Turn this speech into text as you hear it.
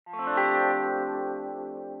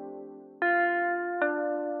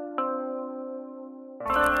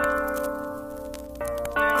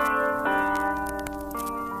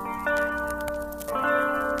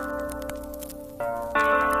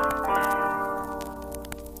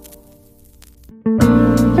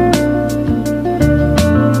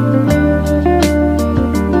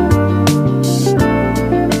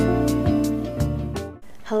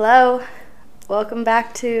welcome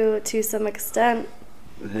back to some extent.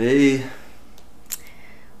 Hey.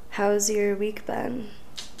 How's your week been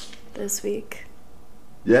this week?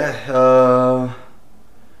 Yeah,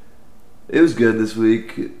 it was good this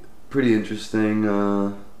week. Pretty interesting,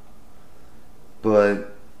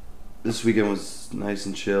 but this weekend was nice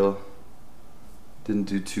and chill. Didn't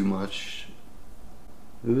do too much.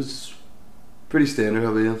 It was pretty standard.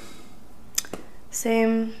 How about you?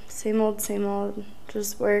 Same old.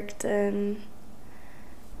 Just worked and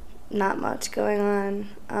not much going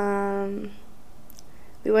on.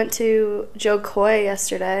 We went to Joe Coy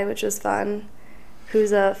yesterday, which was fun.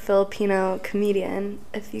 Who's a Filipino comedian,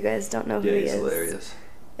 if you guys don't know who he is. Yeah, he's hilarious.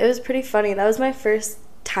 It was pretty funny. That was my first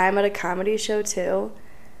time at a comedy show, too.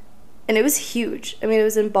 And it was huge. I mean, it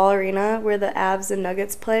was in Ball Arena, where the Avs and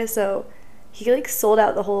Nuggets play, so he, sold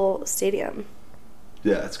out the whole stadium.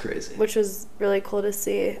 Yeah, that's crazy. Which was really cool to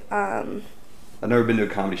see. I've never been to a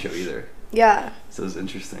comedy show either. Yeah. So it was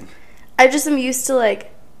interesting. I just am used to,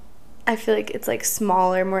 I feel like it's,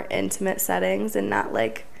 smaller, more intimate settings and not,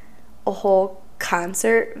 a whole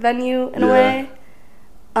concert venue in a way.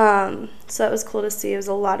 So that was cool to see. It was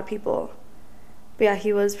a lot of people. But, yeah,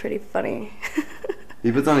 he was pretty funny.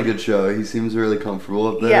 He puts on a good show. He seems really comfortable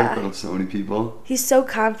up there in front of so many people. He's so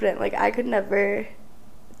confident. I could never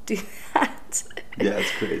do that. Yeah,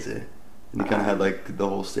 it's crazy. And he kind of had, the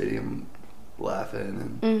whole stadium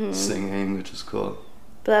laughing and singing, which is cool.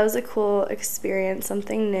 But that was a cool experience,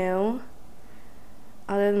 something new.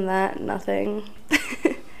 Other than that, nothing.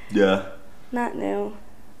 Yeah. Not new.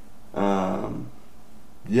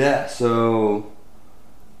 Yeah, so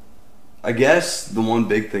I guess the one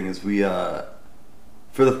big thing is we, for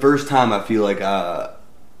the first time, I feel like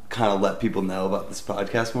kind of let people know about this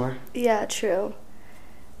podcast more. Yeah, true.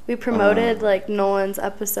 We promoted, Nolan's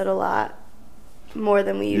episode a lot more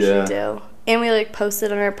than we usually do. And we,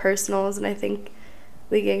 posted on our personals, and I think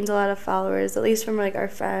we gained a lot of followers, at least from, our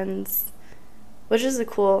friends, which is a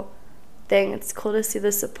cool thing. It's cool to see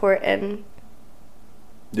the support and,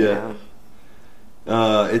 yeah.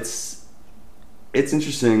 It's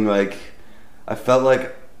interesting, I felt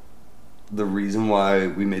like the reason why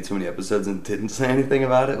we made so many episodes and didn't say anything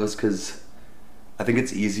about it was because I think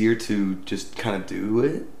it's easier to just kind of do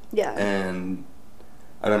it. Yeah. And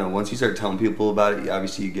I don't know, once you start telling people about it,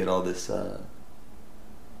 obviously you get all this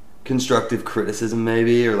constructive criticism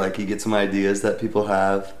maybe, or you get some ideas that people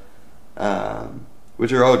have,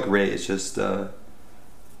 which are all great. It's just, we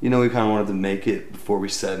kind of wanted to make it before we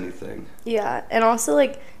said anything. Yeah, and also,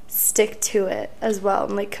 stick to it as well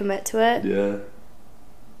and, commit to it. Yeah.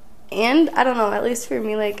 And, I don't know, at least for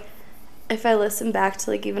me, if I listen back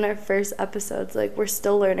to, even our first episodes, we're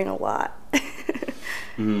still learning a lot.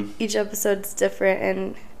 Mm-hmm. Each episode's different,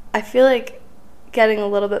 and I feel like getting a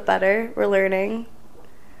little bit better. We're learning.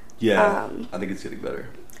 Yeah, I think it's getting better.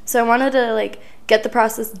 So I wanted to, get the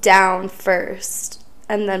process down first,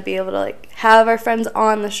 and then be able to, have our friends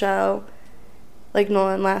on the show, like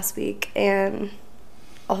Nolan last week, and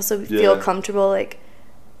also feel comfortable,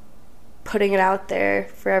 putting it out there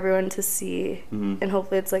for everyone to see, and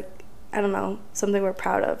hopefully it's, I don't know, something we're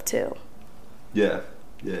proud of, too. Yeah.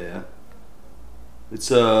 It's,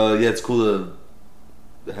 it's cool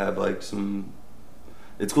to have,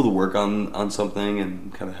 it's cool to work on something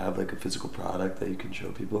and kind of have, a physical product that you can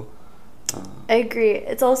show people. I agree.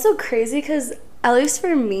 It's also crazy because, at least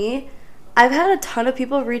for me, I've had a ton of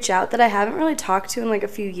people reach out that I haven't really talked to in, a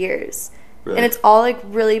few years. Really? And it's all,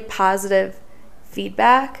 really positive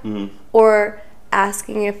feedback, or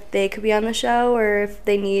asking if they could be on the show, or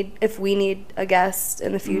if we need a guest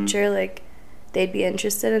in the future, they'd be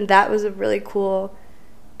interested. And that was a really cool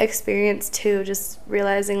experience too, just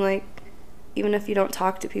realizing even if you don't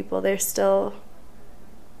talk to people, they're still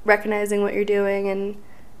recognizing what you're doing and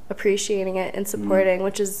appreciating it and supporting,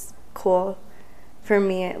 which is cool for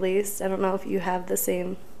me, at least. I don't know if you have the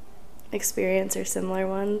same experience or similar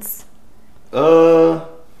ones. Nah,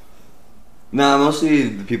 mostly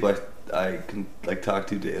the people I can talk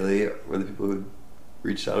to daily were the people who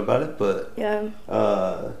reached out about it, but yeah,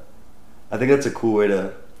 I think that's a cool way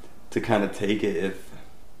to kind of take it if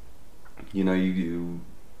you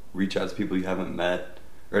reach out to people you haven't met,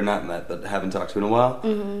 or not met, but haven't talked to in a while,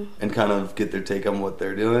 and kind of get their take on what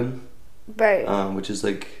they're doing, right? Which is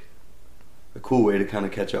a cool way to kind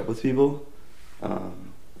of catch up with people,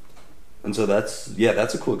 and so that's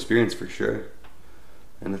a cool experience for sure.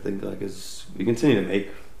 And I think as we continue to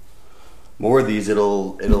make more of these,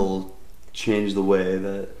 it'll change the way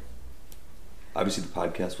that obviously the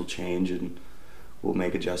podcast will change and we'll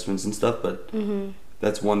make adjustments and stuff. But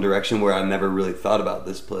that's one direction where I never really thought about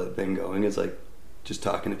this thing going, is just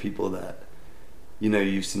talking to people that you know,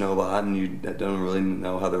 you used to know a lot and you don't really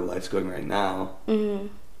know how their life's going right now. Mm-hmm.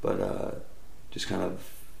 But just kind of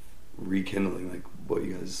rekindling, like, what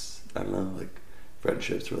you guys, I don't know, like,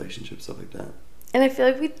 friendships, relationships, stuff like that. And I feel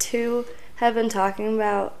like we, too, have been talking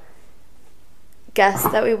about guests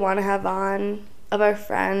that we want to have on of our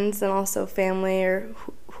friends and also family or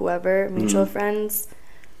whoever, mutual friends.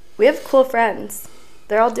 We have cool friends.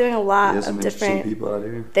 They're all doing a lot of different people out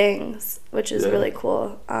here. things, which is really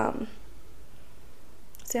cool. So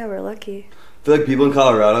yeah, we're lucky. I feel like people in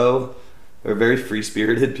Colorado are very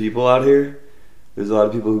free-spirited people out here. There's a lot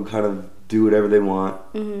of people who kind of do whatever they want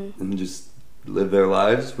and just live their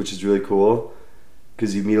lives, which is really cool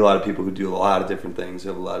because you meet a lot of people who do a lot of different things, who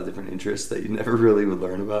have a lot of different interests that you never really would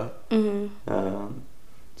learn about.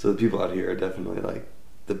 So the people out here are definitely, like,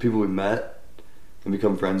 the people we met and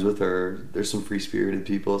become friends with there's some free-spirited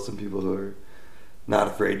people, some people who are not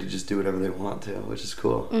afraid to just do whatever they want to, which is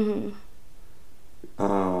cool.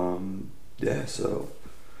 Yeah, so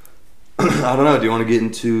I don't know, do you want to get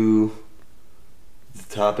into the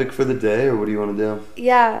topic for the day, or what do you want to do?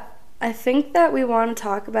 Yeah, I think that we want to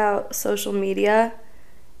talk about social media,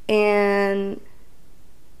 and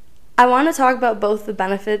I want to talk about both the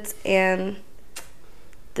benefits and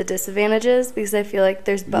the disadvantages because I feel like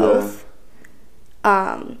there's both.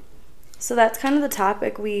 So that's kind of the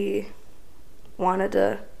topic we wanted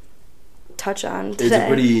to touch on today.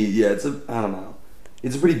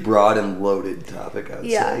 It's a pretty broad and loaded topic, I would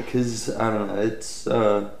say, because, I don't know, it's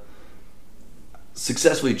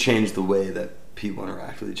successfully changed the way that people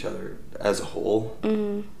interact with each other as a whole,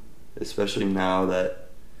 especially now that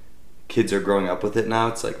kids are growing up with it now.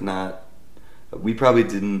 It's like we probably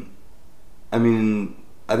didn't, I mean,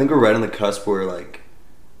 I think we're right on the cusp where, like,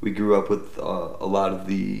 we grew up with a lot of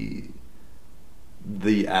the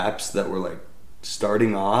apps that were, like,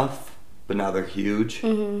 starting off, but now they're huge.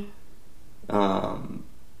 And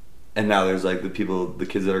now there's, like, the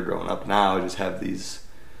kids that are growing up now just have these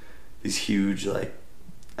huge, like,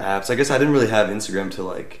 apps. I guess I didn't really have Instagram till,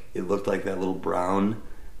 like, it looked like that little brown,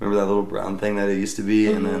 remember that little brown thing that it used to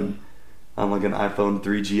be? And then on, like, an iPhone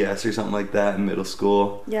 3GS or something like that in middle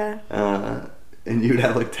school. Yeah. And you'd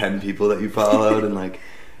have, like, 10 people that you followed, and, like,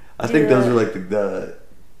 I think those were, like, the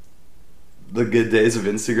good days of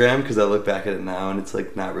Instagram, because I look back at it now and it's,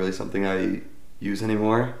 like, not really something I use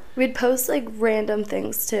anymore. We'd post, like, random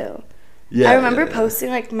things too. Yeah, I remember posting,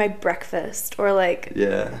 like, my breakfast or, like,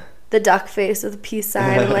 the duck face with a peace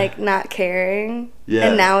sign and, like, not caring. Yeah.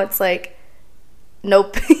 And now it's like,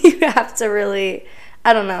 nope, you have to really,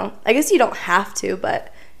 I don't know. I guess you don't have to,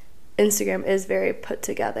 but Instagram is very put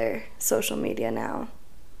together social media now.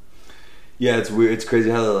 Yeah, it's weird. It's crazy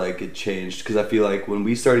how, like, it changed, because I feel like when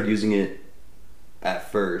we started using it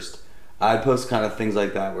at first, I'd post kind of things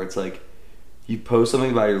like that where it's like, you post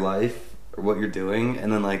something about your life or what you're doing,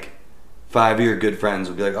 and then, like, 5 of your good friends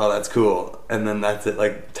will be like, oh, that's cool, and then that's it.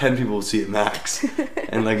 Like, 10 people will see it max.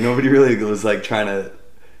 And, like, nobody really was, like, trying to,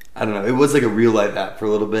 I don't know, it was like a real life app for a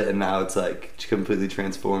little bit, and now it's, like, completely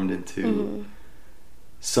transformed into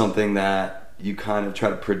something that you kind of try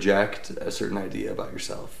to project a certain idea about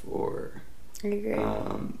yourself, or I agree.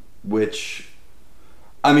 Which,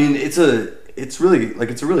 I mean, it's a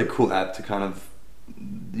really cool app to kind of,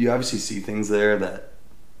 you obviously see things there that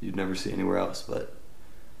you'd never see anywhere else, but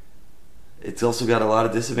it's also got a lot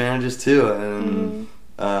of disadvantages too, and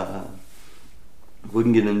we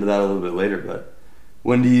can get into that a little bit later. But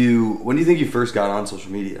when do you think you first got on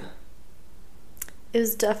social media? It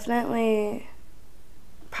was definitely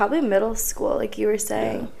probably middle school, like you were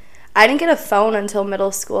saying. Yeah. I didn't get a phone until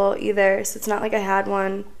middle school either, so it's not like I had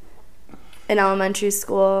one in elementary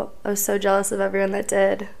school. I was so jealous of everyone that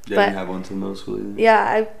did. Yeah, I didn't have one until middle school either. Yeah,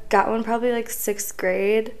 I got one probably like 6th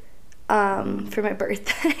grade for my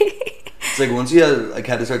birthday. It's like once you had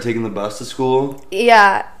to start taking the bus to school.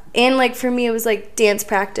 Yeah, and like for me it was like dance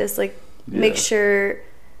practice, like make sure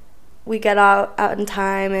we get out in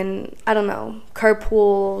time, and I don't know,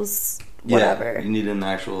 carpools, whatever. Yeah, you need an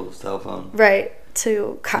actual cell phone. Right,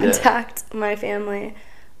 to contact my family.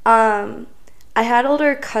 I had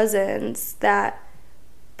older cousins that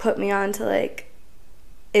put me on to, like,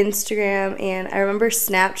 Instagram, and I remember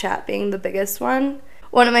Snapchat being the biggest one.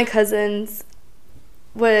 One of my cousins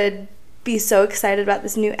would be so excited about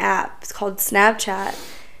this new app. It's called Snapchat.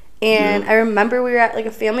 And I remember we were at, like,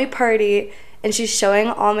 a family party, and she's showing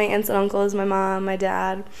all my aunts and uncles, my mom, my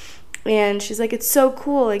dad, and she's like, it's so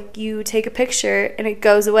cool. Like, you take a picture, and it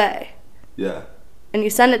goes away. Yeah. And you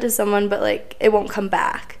send it to someone, but, like, it won't come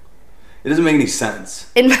back. It doesn't make any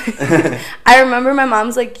sense. I remember my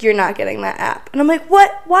mom's like, you're not getting that app. And I'm like,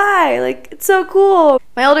 what? Why? Like, it's so cool.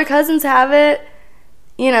 My older cousins have it,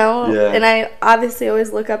 you know? Yeah. And I obviously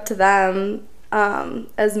always look up to them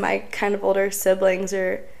as my kind of older siblings,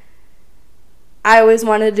 or I always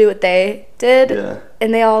wanted to do what they did. Yeah.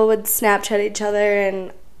 And they all would Snapchat each other,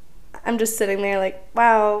 and I'm just sitting there like,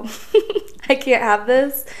 wow, I can't have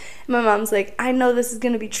this. And my mom's like, I know this is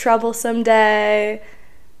going to be trouble someday.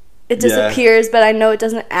 It disappears, but I know it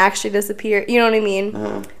doesn't actually disappear. You know what I mean?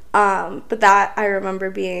 But that I remember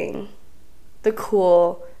being the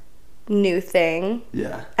cool new thing.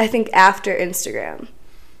 Yeah. I think after Instagram.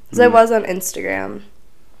 Because I was on Instagram.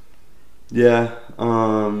 Yeah.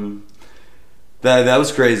 That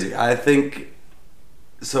was crazy. I think,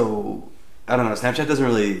 so, I don't know, Snapchat doesn't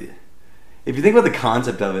really, if you think about the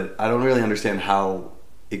concept of it, I don't really understand how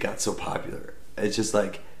it got so popular. It's just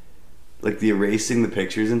like the erasing the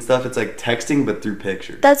pictures and stuff. It's like texting, but through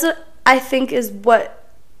pictures. That's what I think is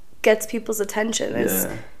what gets people's attention, is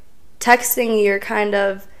texting, you're kind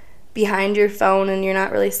of behind your phone and you're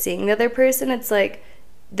not really seeing the other person. It's like,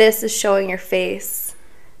 this is showing your face.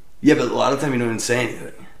 Yeah, but a lot of the time you don't even say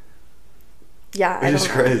anything. Yeah, Which is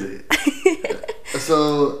crazy.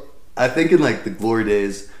 So, I think in like the glory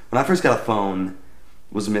days, when I first got a phone,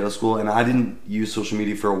 was in middle school, and I didn't use social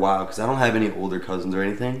media for a while because I don't have any older cousins or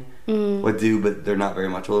anything. Well, I do, but they're not very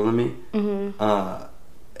much older than me.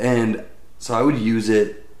 And so I would use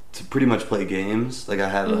it to pretty much play games. Like I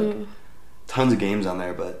had like tons of games on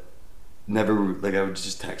there, but never, like I would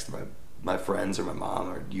just text my friends or my mom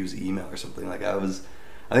or use email or something. Like I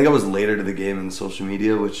think I was later to the game in social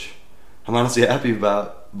media, which I'm honestly happy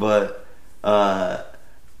about. But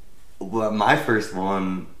my first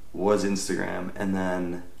one was Instagram, and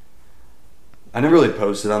then I never really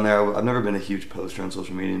posted on there. I've never been a huge poster on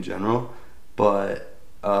social media in general, but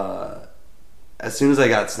as soon as I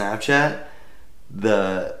got Snapchat,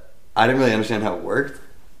 I didn't really understand how it worked,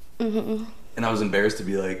 and I was embarrassed to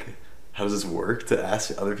be like, how does this work, to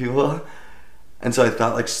ask other people. And so I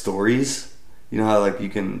thought like stories, you know how like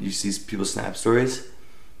you see people's Snap stories.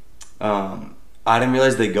 I didn't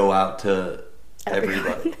realize they go out to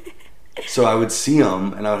everybody. So I would see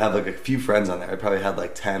them, and I would have like a few friends on there. I probably had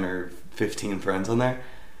like 10 or 15 friends on there,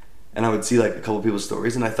 and I would see like a couple people's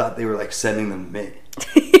stories, and I thought they were like sending them to me.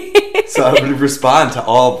 So I would respond to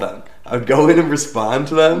all of them. I would go in and respond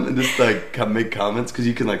to them and just like make comments, because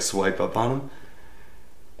you can like swipe up on them.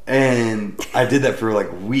 And I did that for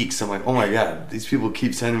like weeks. I'm like, oh my god, these people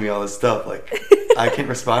keep sending me all this stuff. Like, I can't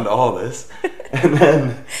respond to all this. And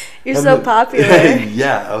then you're so popular.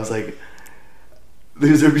 Yeah, I was like,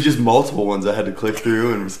 there'd be just multiple ones I had to click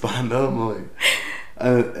through and respond to them. Like,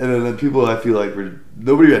 and then the people I feel like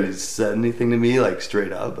nobody had said anything to me like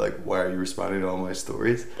straight up. Like, why are you responding to all my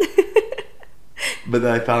stories? But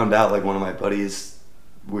then I found out, like, one of my buddies,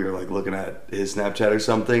 we were like looking at his Snapchat or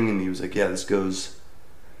something, and he was like, yeah, this goes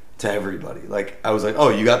to everybody. Like, I was like, oh,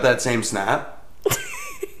 you got that same snap?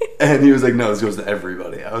 And he was like, no, this goes to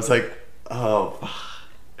everybody. I was like, oh,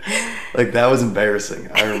 like, that was embarrassing.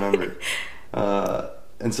 I remember.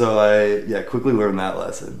 And so I quickly learned that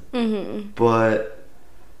lesson. But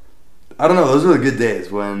I don't know, those were the good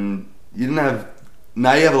days when you didn't have,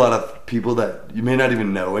 now you have a lot of people that you may not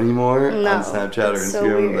even know anymore on Snapchat or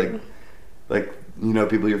Instagram. So like you know,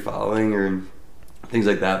 people you're following or things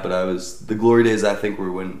like that. But the glory days, I think,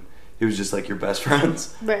 were when it was just like your best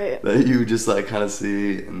friends, right? That you just like kind of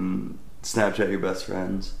see and Snapchat your best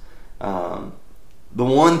friends. The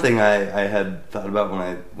one thing I had thought about when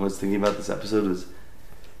I was thinking about this episode was,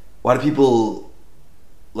 why do people,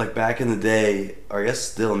 like back in the day, or I guess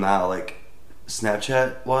still now, like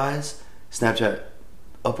Snapchat-wise, Snapchat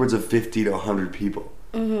upwards of 50 to 100 people.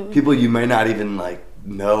 People you may not even like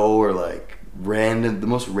know, or like the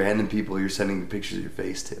most random people you're sending pictures of your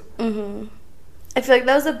face to. I feel like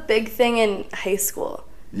that was a big thing in high school.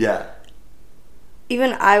 Yeah.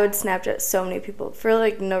 Even I would Snapchat so many people for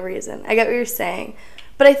like no reason. I get what you're saying,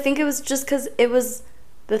 but I think it was just because it was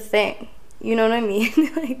the thing. You know what I mean?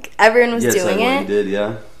 Like everyone was doing it. You did,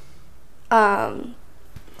 yeah.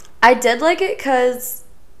 I did like it because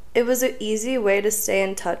it was an easy way to stay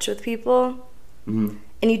in touch with people, and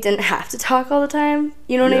you didn't have to talk all the time.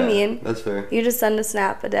 You know what I mean? That's fair. You just send a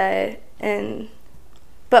snap a day,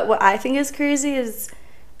 but what I think is crazy is,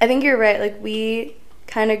 I think you're right. Like we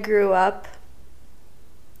kind of grew up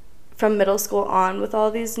from middle school on with all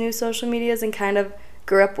these new social medias and kind of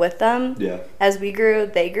grew up with them. Yeah. As we grew,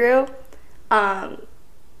 they grew.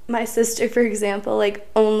 My sister, for example, like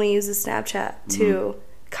only uses Snapchat to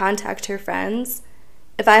contact her friends.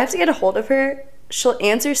 If I have to get a hold of her, she'll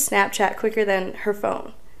answer Snapchat quicker than her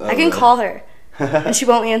phone. I can call her and she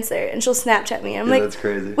won't answer, and she'll Snapchat me. I'm like, that's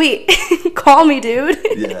crazy. Wait, call me, dude.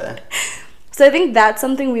 Yeah. So I think that's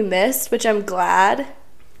something we missed, which I'm glad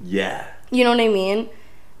Yeah. You know what I mean?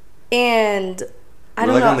 And I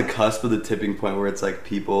don't We're know. like on the cusp of the tipping point where it's like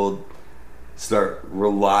people start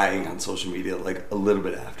relying on social media like a little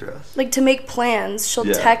bit after us. Like to make plans, she'll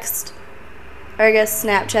Yeah. text, or I guess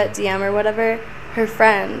Snapchat DM or whatever, her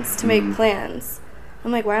friends to make plans.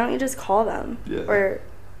 I'm like, why don't you just call them Yeah. or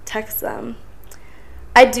text them?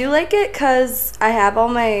 I do like it because I have all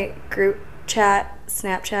my group chat,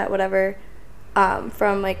 Snapchat, whatever,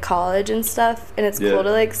 from like college and stuff, and it's Yeah. cool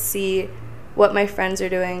to like see what my friends are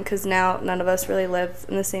doing because now none of us really live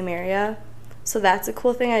in the same area. So that's a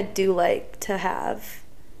cool thing I do like to have,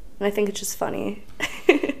 and I think it's just funny.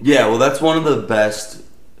 Yeah, well, that's one of the best.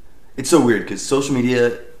 It's so weird because social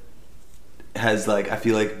media has, like, I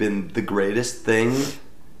feel like been the greatest thing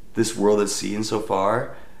this world has seen so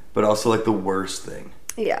far, but also like the worst thing.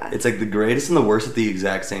 Yeah. It's like the greatest and the worst at the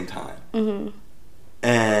exact same time. Mm-hmm.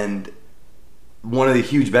 And one of the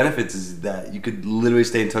huge benefits is that you could literally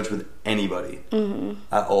stay in touch with anybody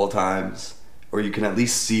at all times, or you can at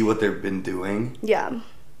least see what they've been doing. Yeah.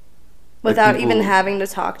 Without people- even having to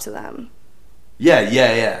talk to them.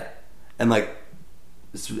 Yeah. And like,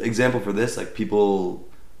 this example for this, like, people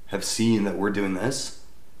have seen that we're doing this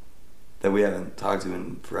that we haven't talked to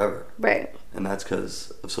in forever. Right. And that's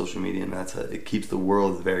because of social media, and that's how it keeps the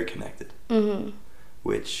world very connected. Mm-hmm.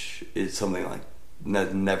 Which is something like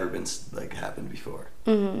that's never been like happened before.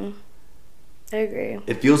 Mm-hmm. I agree.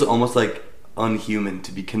 It feels almost like unhuman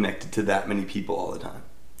to be connected to that many people all the time.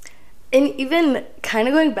 And even kind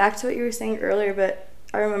of going back to what you were saying earlier, but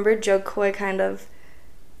I remember Joe Coy kind of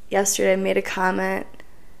yesterday made a comment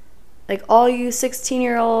like, all you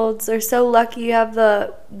 16-year-olds are so lucky you have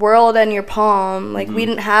the world in your palm. Like, we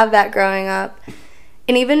didn't have that growing up.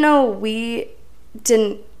 And even though we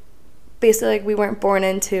didn't, basically, like, we weren't born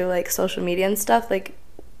into, like, social media and stuff, like,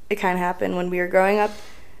 it kind of happened when we were growing up,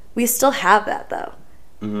 we still have that, though.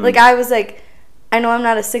 Like, I was like, I know I'm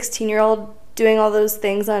not a 16-year-old doing all those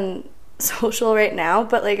things on social right now,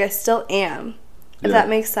 but, like, I still am, if that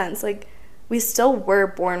makes sense. Like, we still were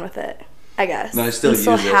born with it, I guess. No, I still we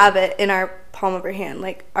still use it. have it in our palm of our hand.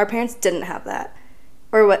 Like, our parents didn't have that.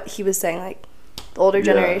 Or what he was saying, like, the older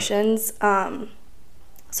generations.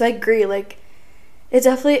 So I agree, like, it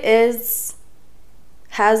definitely has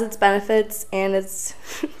its benefits, and it's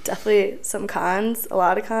definitely some cons, a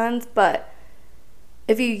lot of cons, but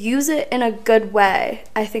if you use it in a good way,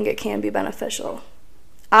 I think it can be beneficial.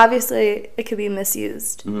 Obviously, it could be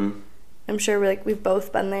misused. I'm sure we've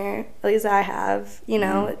both been there, at least I have. You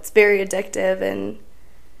know, it's very addictive and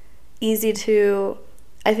easy to,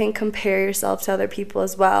 I think, compare yourself to other people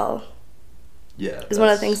as well. Yeah. Is one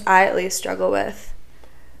of the things I at least struggle with.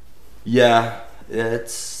 Yeah, it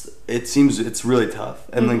seems it's really tough.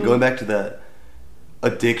 And then going back to that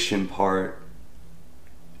addiction part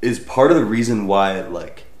is part of the reason why,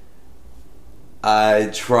 like, I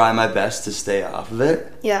try my best to stay off of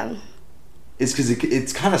it. Yeah. Is because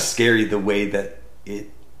it's kind of scary the way that it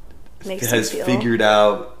Makes has you feel. figured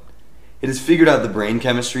out. It has figured out the brain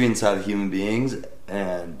chemistry inside of human beings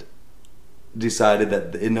and decided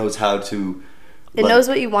that it knows how to. It knows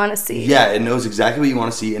what you want to see. Yeah, it knows exactly what you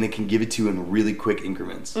want to see, and it can give it to you in really quick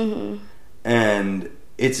increments. And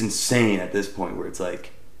it's insane at this point where it's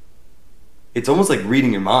like, it's almost like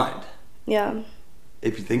reading your mind. Yeah.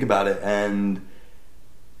 If you think about it, and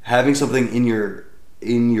having something in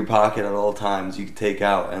your pocket at all times you can take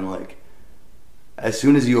out, and like, as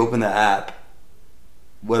soon as you open the app,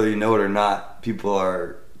 whether you know it or not, people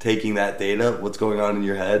are taking that data, what's going on in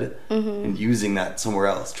your head, and using that somewhere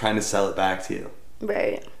else, trying to sell it back to you.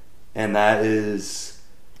 Right. And that is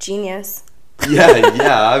Genius.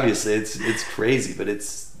 yeah, obviously it's crazy, but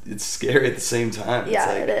it's scary at the same time. It's Yeah,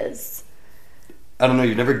 like, it is. I don't know,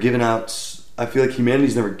 you've never given out, I feel like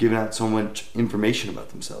humanity's never given out so much information about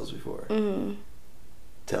themselves before.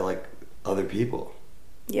 To like other people.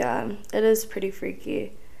 Yeah, it is pretty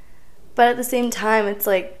freaky. But at the same time, it's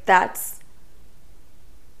like, that's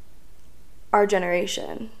our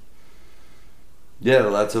generation. Yeah,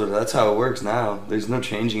 well, that's how it works now. There's no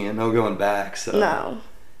changing it, no going back. So No.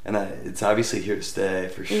 And it's obviously here to stay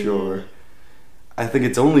for sure. I think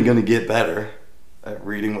it's only going to get better at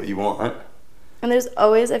reading what you want. And there's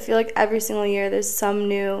always, I feel like every single year, there's some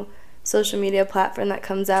new social media platform that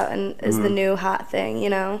comes out and is the new hot thing, you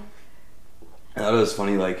know? And that was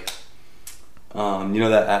funny, like, you know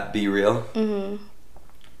that app Be Real?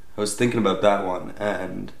 I was thinking about that one,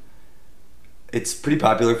 and it's pretty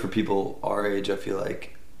popular for people our age, I feel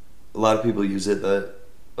like. A lot of people use it that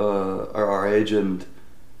are our age, and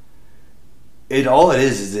all it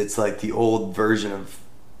is it's like the old version of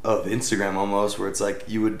Instagram almost, where it's like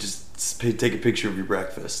you would just take a picture of your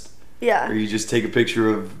breakfast Yeah. Or you just take a picture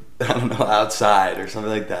of, I don't know, outside or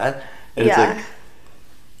something like that. And Yeah.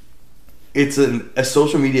 it's a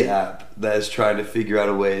social media app that is trying to figure out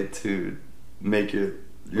a way to make your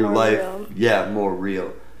More life, real. more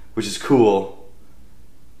real, which is cool.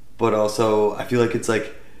 But also, I feel like it's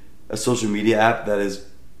like a social media app that is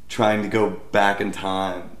trying to go back in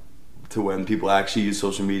time to when people actually use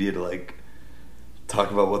social media to like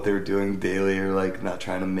talk about what they were doing daily, or like not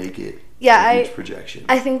trying to make it Yeah, a huge projection.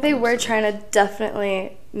 I think they were trying to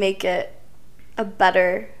definitely make it a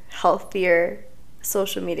better, healthier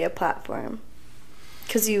social media platform.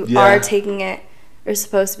 Because you are taking it, or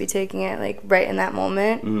supposed to be taking it, like, right in that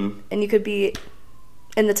moment. Mm-hmm. And you could be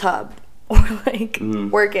in the tub, or, like,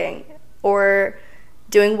 working, or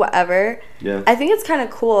doing whatever. Yeah. I think it's kind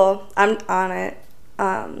of cool. I'm on it.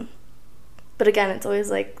 But again, it's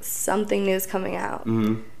always, like, something new is coming out.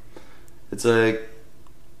 Mm-hmm. It's like,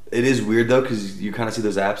 it is weird though, because you kind of see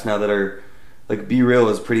those apps now that are like, Be Real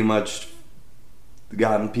has pretty much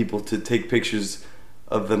gotten people to take pictures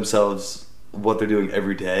of themselves, what they're doing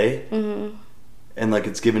every day. Mm-hmm. And like,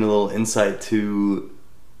 it's giving a little insight to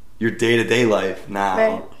your day-to-day life now.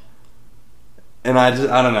 Right. And I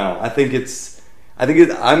don't know,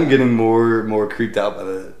 I'm getting more creeped out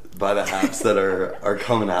by the apps that are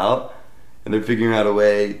coming out, and they're figuring out a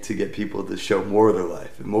way to get people to show more of their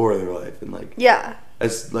life, and like, Yeah.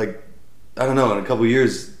 it's like, I don't know, in a couple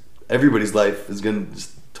years, everybody's life is gonna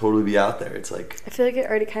just totally be out there. It's like, I feel like it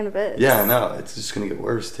already kind of is. yeah, I know, it's just gonna get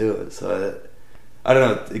worse too. So I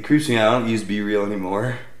don't know, it creeps me out. I don't use Be Real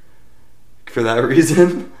anymore for that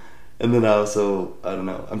reason. And then I don't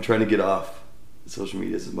know, I'm trying to get off social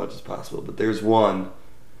media as much as possible. But there's one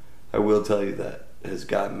I will tell you that has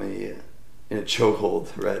gotten me in a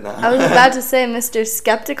chokehold right now. I was about to say, Mr.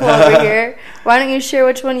 Skeptical over here. Why don't you share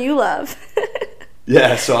which one you love?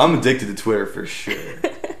 Yeah, so I'm addicted to Twitter for sure.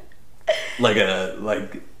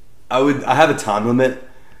 I have a time limit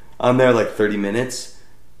on there, like 30 minutes,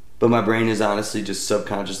 but my brain is honestly just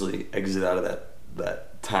subconsciously exit out of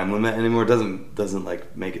that time limit anymore. It doesn't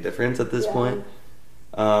like make a difference at this point.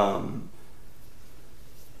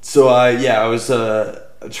 So I was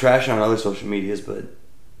trash on other social medias, but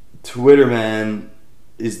Twitter, man,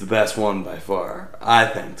 is the best one by far. I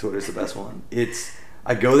think Twitter's the best one.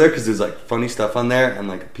 I go there because there's like funny stuff on there, and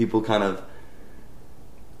like people kind of,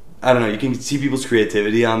 I don't know, you can see people's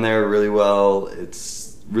creativity on there really well.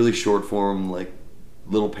 It's really short form, like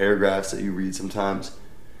little paragraphs that you read sometimes,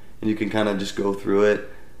 and you can kind of just go through it.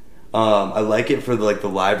 I like it for the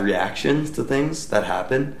live reactions to things that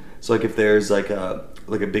happen. So like if there's like a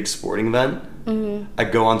big sporting event, I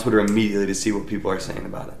go on Twitter immediately to see what people are saying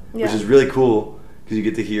about it, which is really cool because you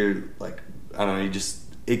get to hear, like, I don't know,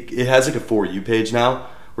 it has like a For You page now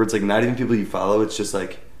where it's like not even people you follow, it's just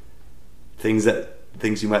like things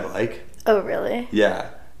you might like. Oh, really?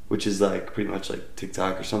 Yeah, which is like pretty much like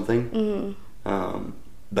TikTok or something.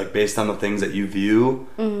 Like based on the things that you view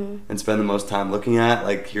and spend the most time looking at,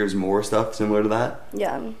 like here's more stuff similar to that.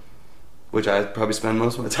 Yeah. Which I probably spend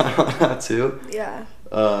most of my time on that too. Yeah.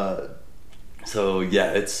 So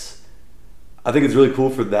yeah, I think it's really cool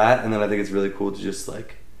for that, and then I think it's really cool to just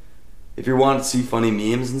like, if you want to see funny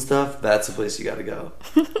memes and stuff, that's the place you gotta go.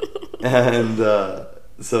 And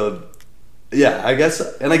so yeah, I guess,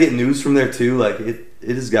 and I get news from there too. Like it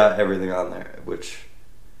has got everything on there, which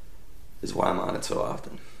is why I'm on it so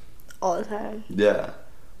often. All the time. Yeah.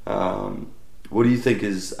 What do you think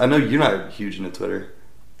is? I know you're not huge into Twitter.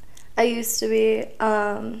 I used to be.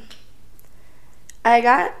 I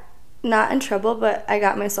got not in trouble, but I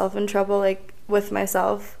got myself in trouble, like, with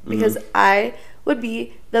myself, because I would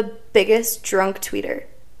be the biggest drunk tweeter.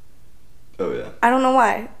 Oh yeah. I don't know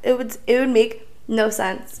why. It would make no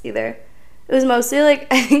sense either. It was mostly like,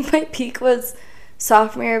 I think my peak was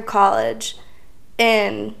sophomore year of college,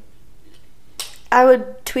 and I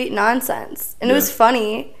would tweet nonsense, and it was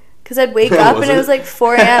funny because I'd wake up and it was like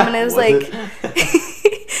 4 a.m. and it was like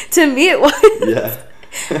to me it was. Yeah.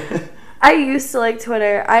 I used to like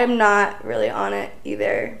Twitter. I'm not really on it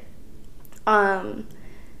either. I'm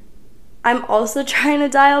also trying to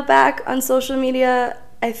dial back on social media.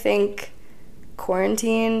 I think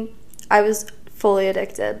quarantine, I was fully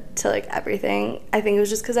addicted to like everything. I think it was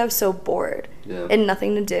just because I was so bored and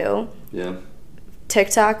nothing to do. Yeah.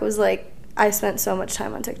 TikTok was like, I spent so much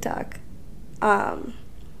time on TikTok.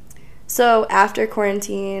 So after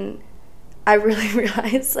quarantine, I really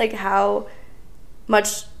realized like how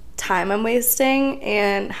much time I'm wasting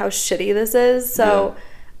and how shitty this is. So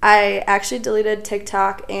I actually deleted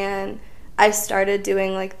TikTok and I started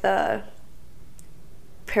doing like the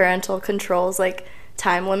parental controls, like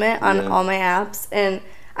time limit on all my apps, and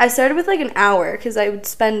I started with like an hour because I would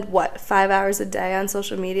spend 5 hours a day on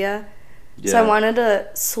social media. Yeah. So I wanted to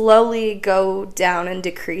slowly go down and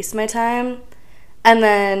decrease my time. And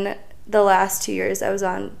then the last 2 years I was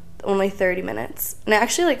on only 30 minutes. And it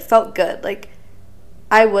actually like felt good. Like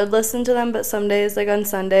I would listen to them, but some days, like on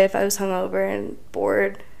Sunday, if I was hungover and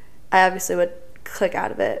bored, I obviously would click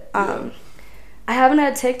out of it. I haven't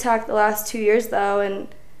had TikTok the last 2 years though, and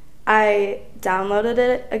I downloaded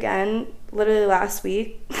it again literally last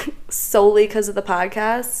week solely because of the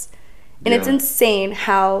podcast. And it's insane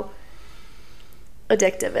how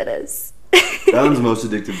addictive it is. That one's most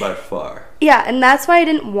addictive by far. Yeah, and that's why I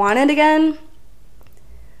didn't want it again.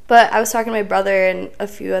 But I was talking to my brother and a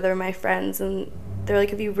few other of my friends, and they're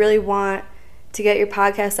like, if you really want to get your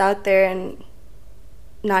podcast out there, and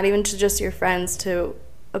not even to just your friends, to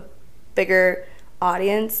a bigger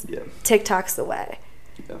audience, TikTok's the way.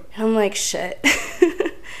 Yeah. And I'm like, shit.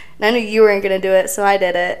 And I knew you weren't going to do it, so I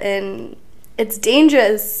did it. And it's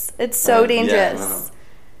dangerous. It's so dangerous.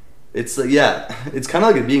 It's like, it's kind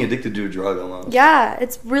of like being addicted to a drug almost. Yeah,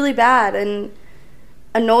 it's really bad and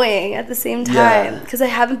annoying at the same time. Because I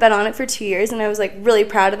haven't been on it for 2 years, and I was like really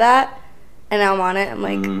proud of that. And now I'm on it. I'm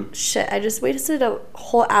like, shit, I just wasted a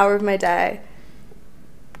whole hour of my day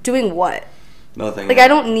doing what? Nothing. Like, I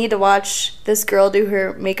don't need to watch this girl do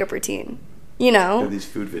her makeup routine, you know? Or these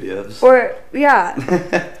food videos. Or,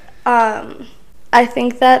 I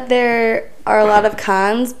think that there are a lot of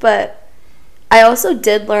cons, but I also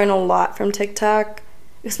did learn a lot from TikTok,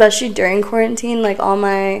 especially during quarantine. Like, all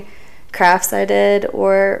my crafts I did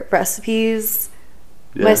or recipes.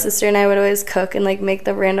 Yeah. My sister and I would always cook and, like, make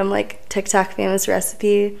the random, like, TikTok famous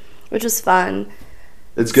recipe, which was fun.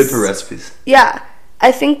 It's good for recipes. Yeah.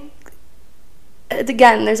 I think,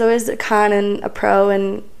 again, there's always a con and a pro,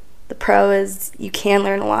 and the pro is you can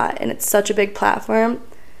learn a lot, and it's such a big platform.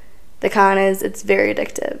 The con is it's very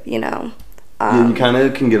addictive, you know. You kind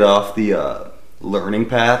of can get off the learning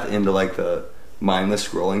path into, like, the mindless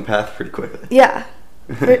scrolling path pretty quickly. Yeah.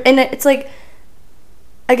 And it's like,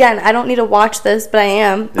 again, I don't need to watch this, but I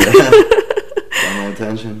am. Yeah. Got my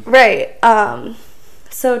attention. Right.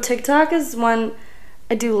 So TikTok is one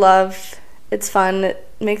I do love. It's fun. It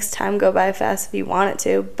makes time go by fast if you want it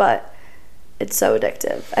to, but it's so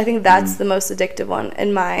addictive. I think that's the most addictive one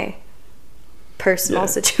in my personal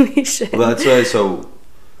situation. Well, that's why. So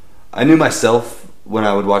I knew myself when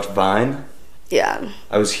I would watch Vine. Yeah.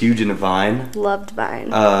 I was huge into Vine. Loved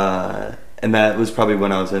Vine. And that was probably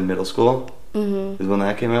when I was in middle school. Is when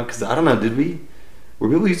that came out. Because I don't know, were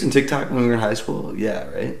people using TikTok when we were in high school? Yeah,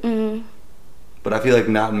 right? But I feel like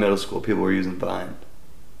not in middle school people were using Vine.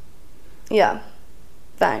 Yeah.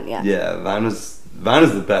 Vine, yeah. Yeah, Vine is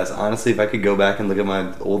the best. Honestly, if I could go back and look at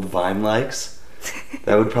my old Vine likes,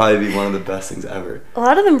 that would probably be one of the best things ever. A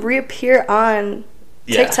lot of them reappear on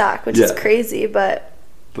TikTok, which is crazy, but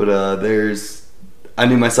I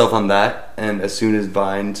knew myself on that, and as soon as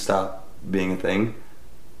Vine stopped being a thing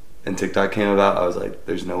and TikTok came about, I was like,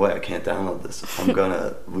 there's no way I can't download this. I'm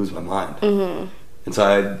gonna lose my mind. And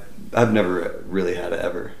so I've never really had it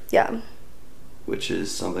ever. Yeah. Which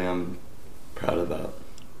is something I'm proud about.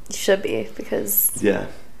 You should be, because... Yeah.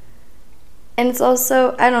 And it's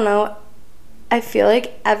also, I don't know, I feel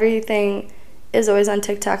like everything is always on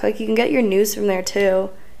TikTok. Like, you can get your news from there,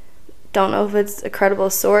 too. Don't know if it's a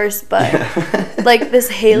credible source, but like this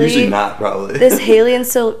Haley... Usually not, probably. This Haley and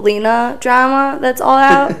Selena drama that's all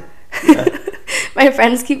out. My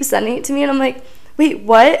friends keep sending it to me, and I'm like, wait,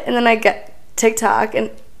 what? And then I get TikTok,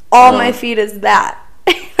 and all my feed is that.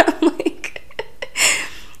 I'm like...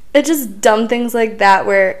 It's just dumb things like that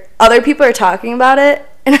where other people are talking about it,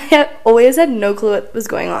 and I always had no clue what was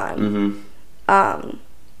going on.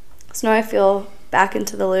 So now I feel back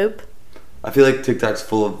into the loop. I feel like TikTok's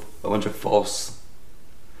full of a bunch of false...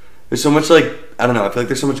 There's so much, like, I don't know, I feel like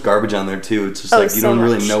there's so much garbage on there, too. It's just, like, you don't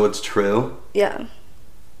really know what's true. Yeah.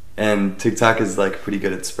 And TikTok is, like, pretty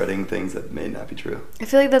good at spreading things that may not be true. I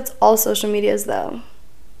feel like that's all social medias, though.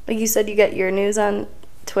 Like you said, you get your news on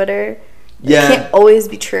Twitter. Yeah. It can't always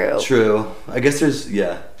be true. True. I guess there's...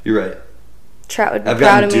 Yeah, you're right. Trout would be I've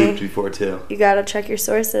proud of me. gotten duped before, too. You gotta check your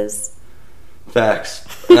sources. Facts.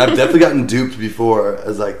 And I've definitely gotten duped before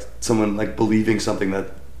as, like, someone, like, believing something that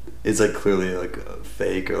is, like, clearly, like, a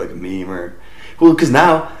fake or, like, a meme or... Well, because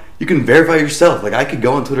now you can verify yourself. Like, I could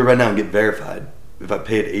go on Twitter right now and get verified if I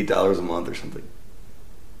paid $8 a month or something.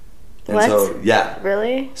 And what? So, yeah.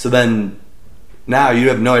 Really? So then, now you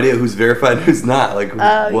have no idea who's verified and who's not. Like,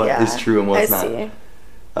 what is true and what's not. See.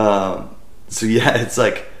 So, yeah, it's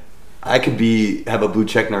like... I could have a blue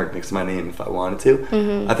check mark next to my name if I wanted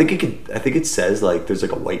to. I think it says like there's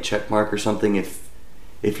like a white check mark or something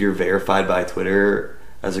if you're verified by Twitter.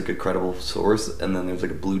 as like a credible source, and then there's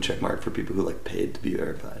like a blue check mark for people who like paid to be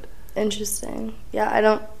verified. Interesting. Yeah,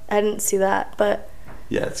 I didn't see that, but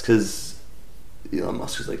yeah, it's because Elon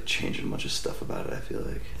Musk is like changing a bunch of stuff about it, I feel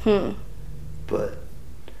like. But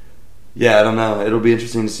yeah, I don't know. It'll be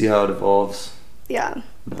interesting to see how it evolves. Yeah.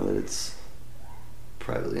 Now that it's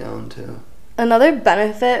privately owned too. Another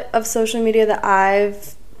benefit of social media that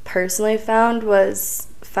I've personally found was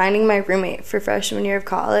finding my roommate for freshman year of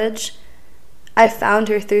college. I found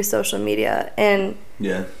her through social media, and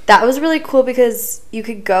yeah, that was really cool because you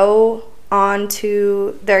could go on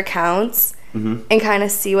to their accounts and kind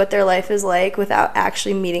of see what their life is like without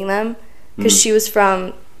actually meeting them, because she was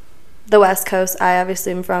from the West Coast. I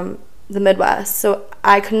obviously am from the Midwest, so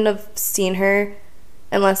I couldn't have seen her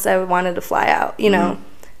unless I wanted to fly out, you know.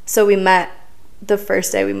 So we met the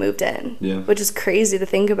first day we moved in, which is crazy to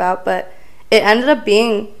think about, but it ended up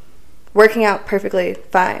working out perfectly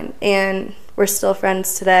fine, and we're still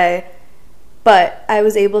friends today. But I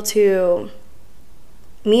was able to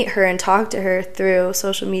meet her and talk to her through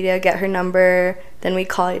social media, get her number, then we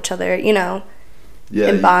call each other, you know,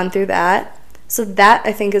 and bond through that. So that,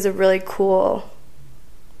 I think, is a really cool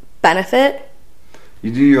benefit.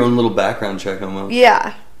 You do your own little background check almost.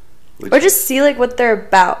 Yeah. Or just see, like, what they're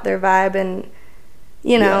about, their vibe, and,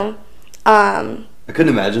 you know. I couldn't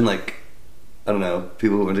imagine, like, I don't know,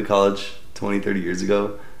 people who went to college 20, 30 years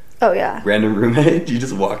ago. Oh, yeah. Random roommate. You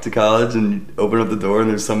just walk to college and open up the door and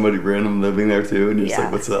there's somebody random living there too, and you're just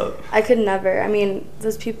like, what's up? I could never. I mean,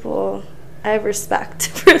 those people, I have respect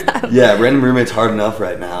for them. Yeah, random roommate's hard enough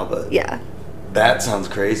right now, but yeah, that sounds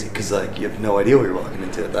crazy because, like, you have no idea what you're walking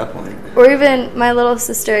into at that point. Or even my little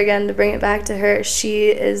sister, again, to bring it back to her, she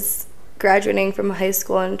is graduating from high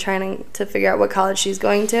school and trying to figure out what college she's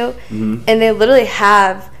going to. And they literally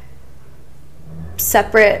have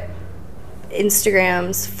separate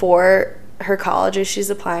Instagrams for her colleges she's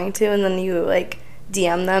applying to, and then you like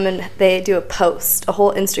DM them and they do a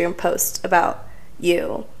whole Instagram post about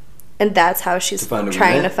you, and that's how she's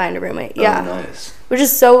trying to find a roommate. Oh, yeah, nice. Which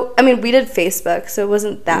is so, I mean, we did Facebook, so it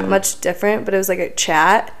wasn't that much different, but it was like a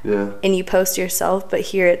chat, and you post yourself, but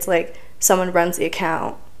here it's like someone runs the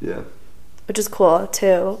account, which is cool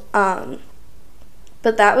too. But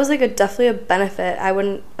that was like definitely a benefit. I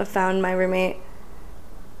wouldn't have found my roommate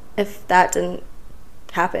if that didn't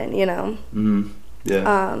happen, you know. No,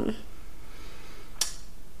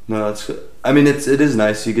 that's good. I mean, it is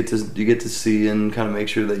nice. You get to see and kind of make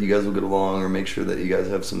sure that you guys will get along, or make sure that you guys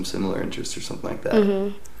have some similar interests or something like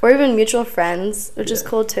that. Or even mutual friends, which is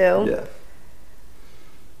cool too. Yeah.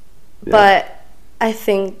 But I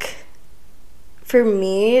think for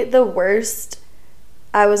me, the worst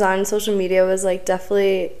I was on social media was like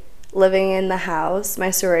definitely living in the house,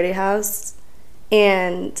 my sorority house,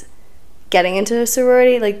 and getting into a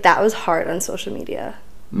sorority. Like, that was hard on social media.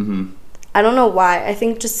 I don't know why. I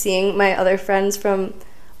think just seeing my other friends from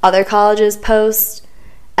other colleges post,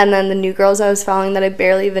 and then the new girls I was following that I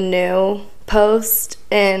barely even knew post,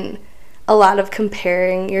 and a lot of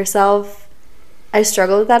comparing yourself. I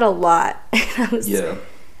struggled with that a lot.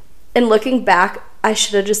 And looking back, I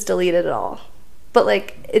should have just deleted it all. But,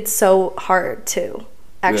 like, it's so hard to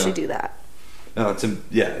actually do that. No,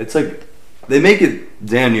 it's like they make it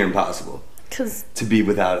damn near impossible to be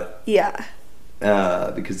without it. Yeah.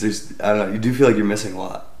 Because there's, I don't know, you do feel like you're missing a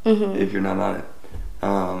lot if you're not on it.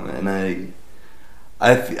 And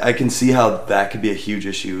I can see how that could be a huge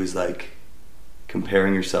issue, is like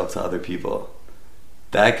comparing yourself to other people.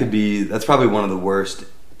 That's probably one of the worst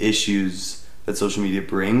issues that social media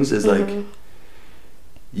brings, is like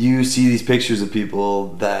you see these pictures of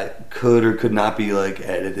people that could or could not be like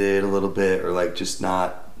edited a little bit, or like just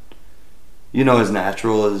not, you know, as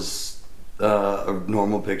natural as a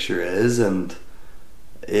normal picture is, and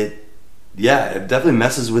it definitely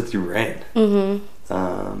messes with your brain. You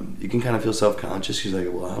can kind of feel self-conscious. She's like,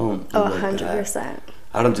 well, I don't do 100%.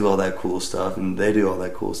 I don't do all that cool stuff, and they do all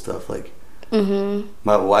that cool stuff. Like,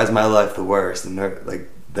 why is my life the worst? And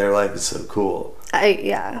their life is so cool.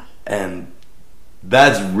 And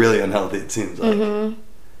that's really unhealthy, it seems like.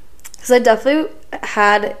 Because I definitely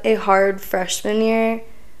had a hard freshman year,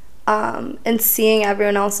 and seeing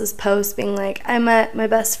everyone else's posts being like, I met my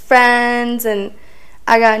best friends, and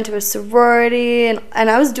I got into a sorority, and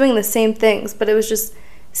I was doing the same things, but it was just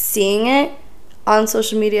seeing it on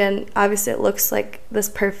social media, and obviously it looks like this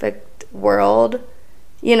perfect world,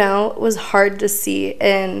 you know, was hard to see.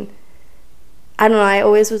 And I don't know, I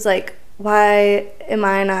always was like, why am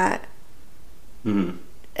I not feeling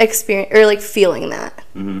that?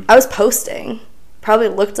 I was posting, probably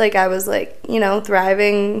looked like I was like, you know,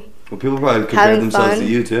 thriving. Well, people probably compare themselves to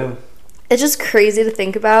you too. It's just crazy to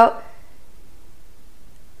think about.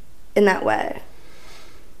 in that way.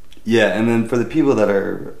 Yeah, and then for the people that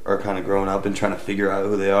are kind of growing up and trying to figure out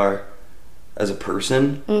who they are as a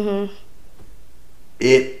person, Mm-hmm.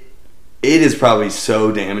 it is probably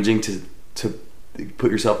so damaging to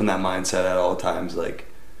put yourself in that mindset at all times. Like,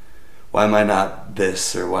 why am I not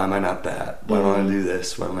this, or why am I not that? Why don't I do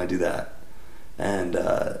this? Why don't I do that? And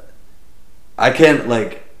I can't,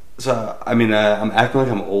 like, so I mean, I'm acting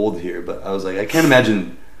like I'm old here, but I was like, I can't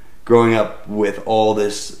imagine growing up with all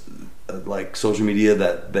this like social media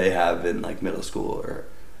that they have in like middle school or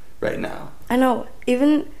right now. I know.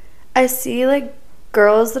 Even I see like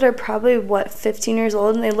girls that are probably 15 years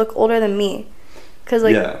old and they look older than me, because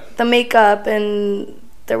like the makeup and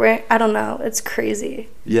they're wearing, I don't know, it's crazy.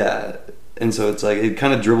 Yeah, and so it's like it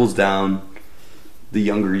kind of dribbles down the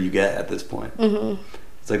younger you get at this point. Mm-hmm.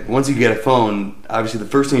 It's like once you get a phone, obviously the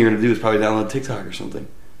first thing you're gonna do is probably download TikTok or something.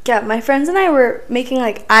 Yeah, my friends and I were making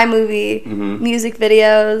like iMovie music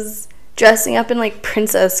videos, dressing up in like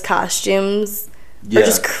princess costumes, or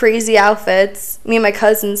just crazy outfits. Me and my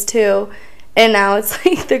cousins too. And now it's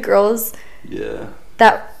like the girls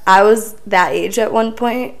that I was that age at one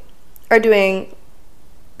point are doing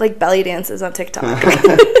like belly dances on TikTok.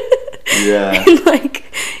 And like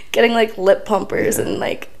getting like lip pumpers and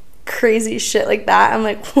like crazy shit like that. I'm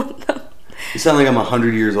like, what the? You sound like I'm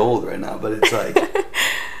 100 years old right now, but it's like,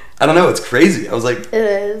 I don't know, it's crazy. I was like, it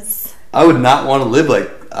is. I would not want to live like,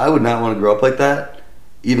 I would not want to grow up like that,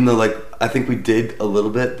 even though like I think we did a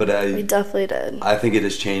little bit, but we definitely did. I think it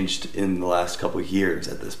has changed in the last couple of years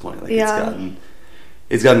at this point. Like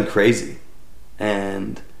it's gotten crazy.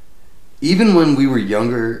 And even when we were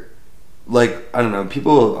younger, like, I don't know,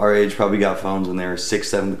 people our age probably got phones when they were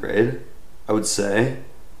 6th, 7th grade, I would say.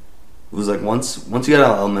 It was like once you got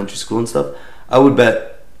out of elementary school and stuff, I would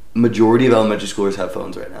bet majority of elementary schoolers have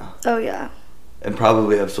phones right now. Oh yeah. And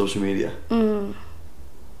probably have social media.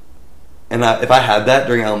 And if I had that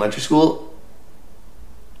during elementary school,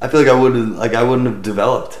 I feel like I wouldn't have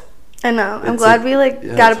developed. I know. I'm glad we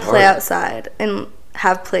got to play outside and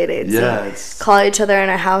have play dates. Yeah, and call each other on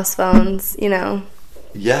our house phones. You know.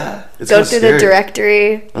 Yeah. It's go through the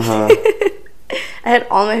directory. I had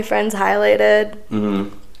all my friends highlighted.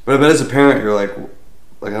 But I bet as a parent, you're like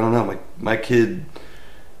I don't know, my kid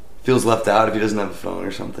feels left out if he doesn't have a phone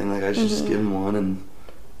or something. Like, I should just give him one,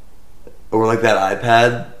 or like that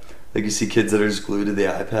iPad. Like, you see kids that are just glued to the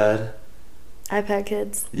iPad. iPad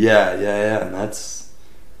kids. Yeah, and that's,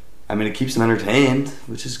 I mean, it keeps them entertained,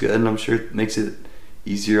 which is good, and I'm sure it makes it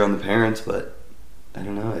easier on the parents, but I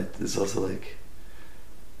don't know, it's also like,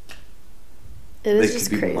 it is just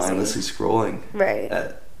crazy. They could be mindlessly scrolling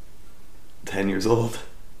at 10 years old.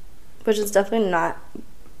 Which is definitely not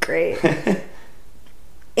great.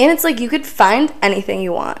 And it's like you could find anything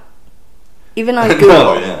you want. Even on Google.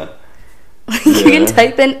 Oh, yeah. You can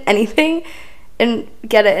type in anything and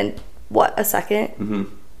get it in, a second?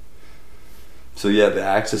 So, yeah, the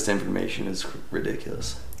access to information is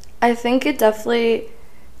ridiculous. I think it definitely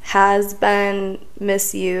has been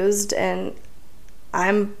misused, and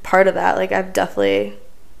I'm part of that. Like, I've definitely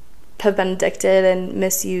have been addicted and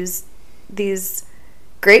misused these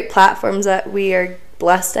great platforms that we are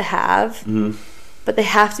blessed to have, but they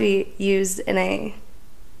have to be used in a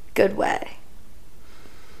good way.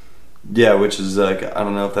 Yeah, which is like, I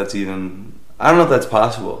don't know if that's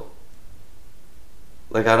possible.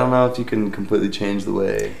 Like, I don't know if you can completely change the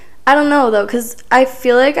way. I don't know though, because I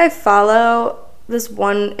feel like I follow this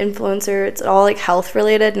one influencer. It's all like health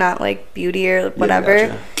related, not like beauty or whatever. Yeah,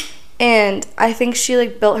 gotcha. And I think she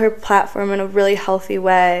like built her platform in a really healthy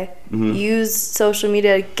way, used social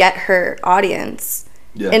media to get her audience.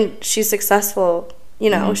 Yeah. And she's successful. You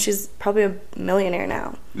know, she's probably a millionaire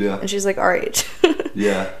now. Yeah. And she's like our age.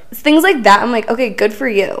 Yeah. Things like that, I'm like, okay, good for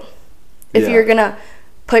you. If you're going to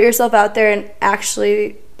put yourself out there and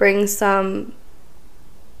actually bring some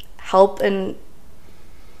help and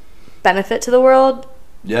benefit to the world,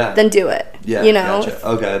 then do it. Yeah. You know? Gotcha.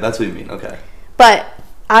 Okay, that's what you mean. Okay. But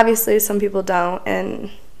obviously some people don't, and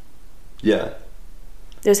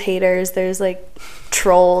there's haters, there's like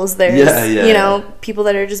trolls, there's you know, people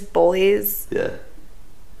that are just bullies. Yeah.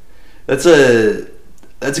 That's a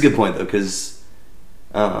good point though, because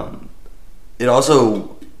it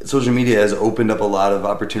also, social media has opened up a lot of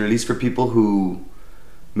opportunities for people who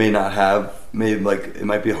may not have, like, it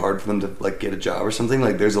might be hard for them to like get a job or something.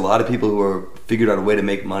 Like, there's a lot of people who are figured out a way to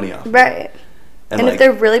make money off of it. And like, if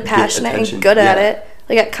they're really passionate and good at it,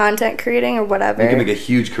 like at content creating or whatever, you can make a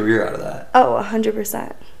huge career out of that. Oh,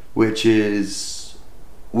 100%. Which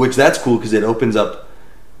that's cool, because it opens up,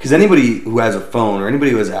 because anybody who has a phone or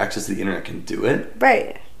anybody who has access to the internet can do it.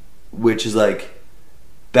 Right. Which is like,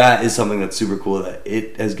 that is something that's super cool, that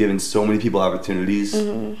it has given so many people opportunities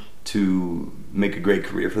to make a great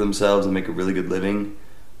career for themselves and make a really good living,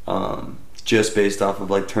 just based off of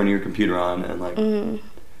like turning your computer on and like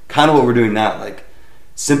kind of what we're doing now, like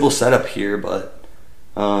simple setup here, but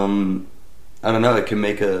I don't know, it can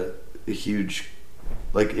make a huge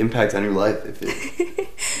like impact on your life if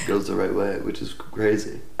it goes the right way, which is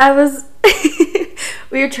crazy.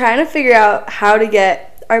 We were trying to figure out how to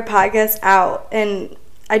get our podcast out, and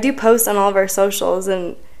I do post on all of our socials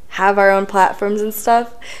and have our own platforms and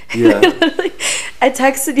stuff. Yeah. I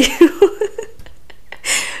texted you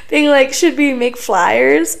being like, should we make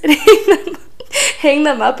flyers and hang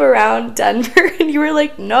them up around Denver? And you were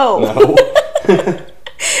like, no. Like,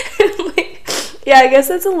 yeah, I guess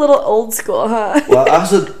that's a little old school, huh? Well, I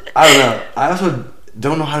don't know. I also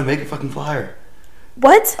don't know how to make a fucking flyer.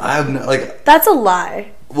 What? I have no, like... That's a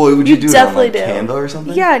lie. Well, would you do it on like Canva or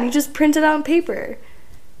something? Yeah, and you just print it out on paper.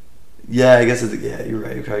 Yeah, I guess yeah, you're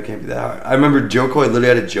right. You probably can't be that hard. I remember Joe Coy literally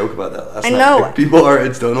had a joke about that last night. I know. Like, people our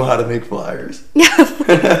age don't know how to make flyers.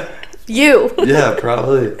 Yeah. You. Yeah,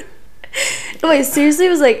 probably. Wait, seriously,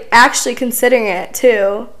 was like actually considering it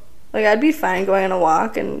too. Like, I'd be fine going on a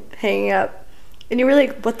walk and hanging up. And you were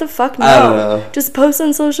like, what the fuck? No. I don't know. Just post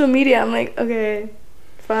on social media. I'm like, okay,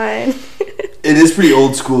 fine. It is pretty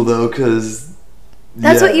old school though, because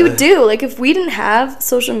that's what you would do. Like, if we didn't have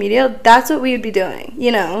social media, that's what we would be doing,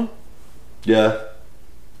 you know? Yeah.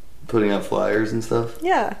 Putting out flyers and stuff.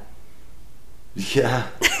 Yeah. Yeah.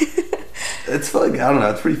 It's like, I don't know,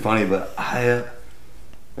 it's pretty funny, but I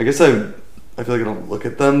guess I feel like I don't look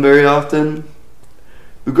at them very often.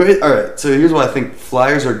 Great. All right, so here's why I think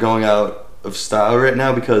flyers are going out of style right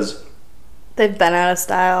now, because they've been out of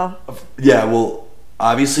style. Yeah, well,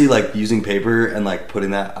 obviously, like using paper and like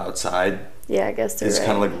putting that outside. Yeah, I guess it's right.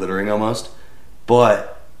 kind of like littering almost,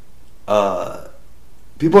 but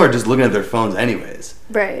people are just looking at their phones anyways.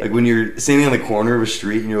 Right. Like when you're standing on the corner of a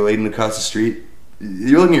street and you're waiting across the street,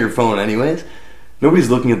 you're looking at your phone anyways. Nobody's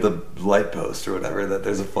looking at the light post or whatever that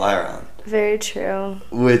there's a flyer on. Very true.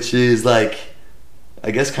 Which is like,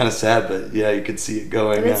 I guess, kind of sad, but yeah, you could see it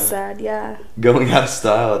going. It is sad, yeah. Going out of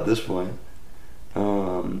style at this point.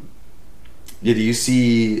 Yeah, do you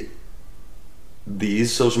see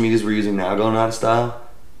these social medias we're using now going out of style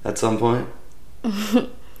at some point? I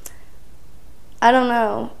don't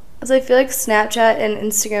know. Because I feel like Snapchat and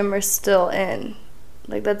Instagram are still in.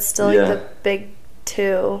 Like, that's still like the big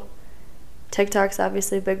two. TikTok's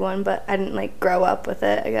obviously a big one, but I didn't like grow up with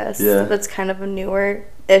it, I guess. Yeah. That's kind of a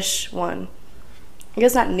newer-ish one. I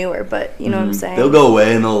guess not newer, but you know what I'm saying? They'll go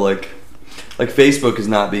away and they'll like Facebook is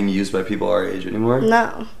not being used by people our age anymore.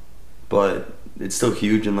 No. But it's still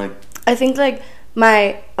huge and like... I think like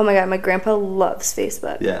my grandpa loves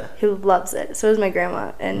Facebook. Yeah. He loves it. So does my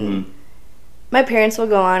grandma. And my parents will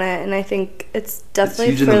go on it, and I think it's definitely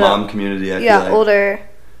it's huge in the mom community, I feel like. Older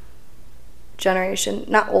generation.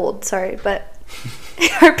 Not old, sorry, but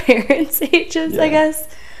our parents' ages, I guess.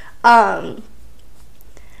 I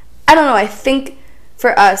don't know. I think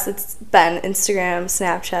for us, it's been Instagram,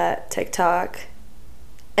 Snapchat, TikTok.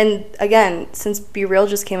 And again, since Be Real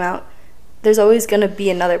just came out, there's always going to be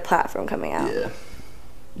another platform coming out. Yeah.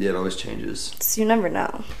 Yeah, it always changes. So you never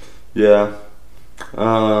know. Yeah.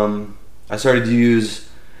 I started to use...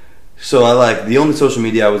 So I like... The only social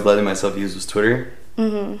media I was letting myself use was Twitter.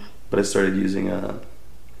 Mm-hmm. But I started using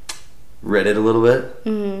Reddit a little bit.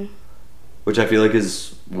 Mm-hmm. Which I feel like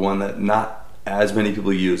is one that not as many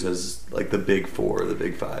people use as like the big four or the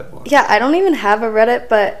big five ones. Yeah, I don't even have a Reddit,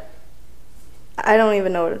 but I don't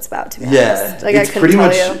even know what it's about, to be honest. Like, it's I couldn't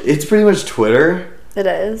tell you. It's pretty much Twitter. It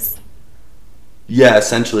is. Yeah,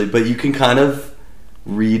 essentially. But you can kind of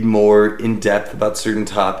read more in depth about certain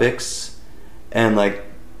topics, and like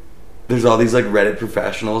there's all these like Reddit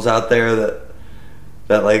professionals out there that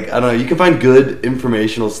like, I don't know, you can find good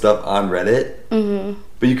informational stuff on Reddit. Mm-hmm.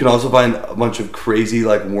 But you can also find a bunch of crazy,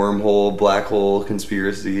 like, wormhole, black hole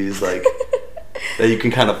conspiracies, like, that you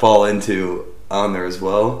can kind of fall into on there as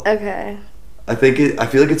well. Okay. I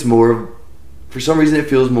feel like it's more, for some reason, it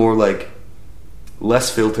feels more, like,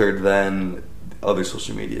 less filtered than other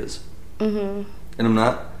social medias. Mm-hmm. And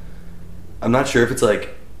I'm not sure if it's,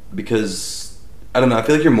 like, because, I don't know, I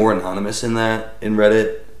feel like you're more anonymous in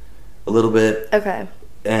Reddit, a little bit. Okay.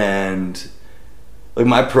 And, like,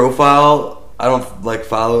 my profile... I don't like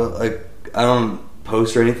follow, like, I don't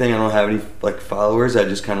post or anything. I don't have any like followers. I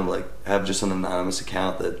just kind of like have just an anonymous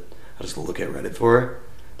account that I just look at Reddit for.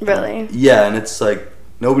 Really? Yeah, and it's like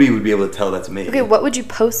nobody would be able to tell that's me. Okay, what would you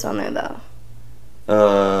post on there though?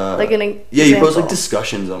 Like an example. Yeah, you post like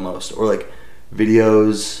discussions almost, or like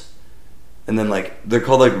videos, and then like they're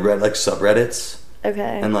called like subreddits.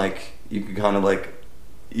 Okay. And like you can kind of like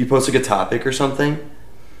you post like a topic or something,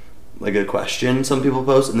 like a question some people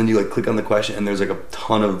post, and then you like click on the question and there's like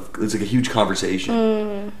it's like a huge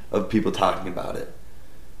conversation of people talking about it.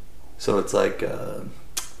 So it's like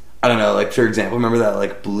I don't know, like for example, remember that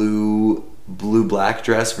like blue black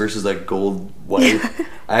dress versus like gold white?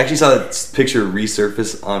 I actually saw that picture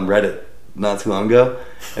resurface on Reddit not too long ago,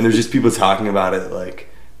 and there's just people talking about it, like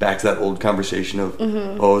back to that old conversation of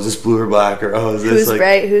oh, is this blue or black, or oh, is this who's like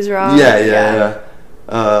right, who's wrong? Yeah.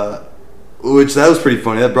 Which that was pretty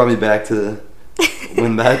funny. That brought me back to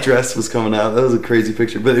when that dress was coming out. That was a crazy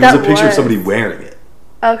picture, but it was a picture of somebody wearing it.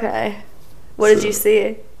 Okay. What did you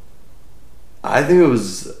see? I think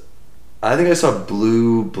I saw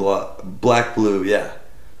black blue, yeah,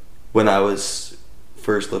 when I was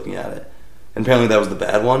first looking at it. And apparently that was the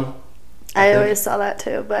bad one. I always saw that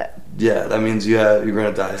too, but... Yeah, that means you're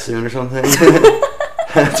going to die soon or something.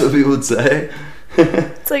 That's what people would say.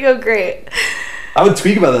 It's like, oh, great. I would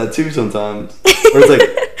tweet about that too sometimes. Where it's like,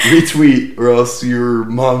 retweet or else your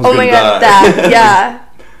mom's going to die. Oh my God, that, yeah.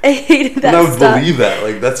 I hated that. And I would believe that.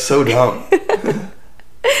 Like, that's so dumb.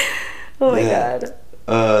 Oh my God.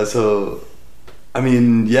 So, I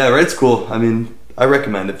mean, yeah, Reddit's cool. I mean, I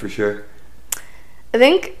recommend it for sure. I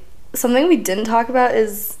think something we didn't talk about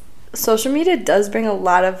is social media does bring a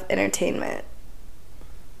lot of entertainment.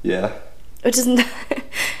 Yeah. Which is, not,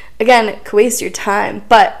 again, it could waste your time,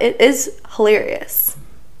 but it is hilarious.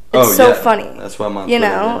 It's so funny. That's why I'm on You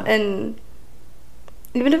Twitter, know, yeah. and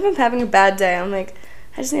even if I'm having a bad day, I'm like,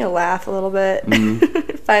 I just need to laugh a little bit,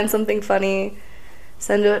 find something funny,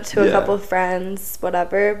 send it to a couple of friends,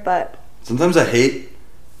 whatever, but... Sometimes I hate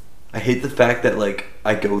the fact that, like,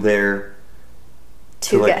 I go there...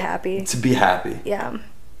 To get happy. To be happy. Yeah.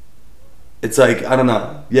 It's like, I don't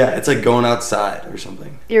know. Yeah, it's like going outside or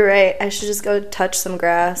something. You're right. I should just go touch some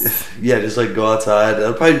grass. Yeah, just like go outside.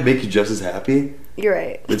 That'll probably make you just as happy. You're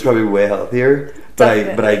right. It's probably way healthier.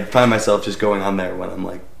 But I find myself just going on there when I'm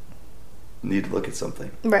like, need to look at something.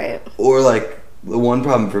 Right. Or like, the one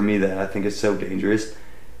problem for me that I think is so dangerous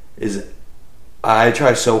is I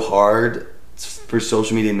try so hard for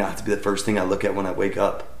social media not to be the first thing I look at when I wake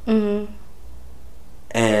up. Mm-hmm.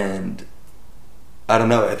 And I don't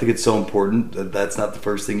know, I think it's so important that that's not the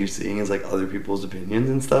first thing you're seeing is like other people's opinions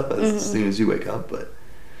and stuff as soon as you wake up. But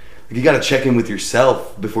like, you got to check in with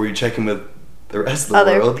yourself before you check in with the rest of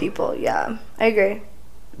the world. Other people, yeah. I agree.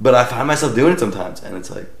 But I find myself doing it sometimes, and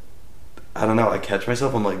it's like, I don't know, I catch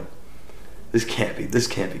myself, I'm like, this can't be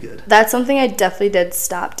good. That's something I definitely did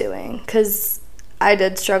stop doing, because I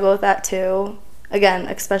did struggle with that too. Again,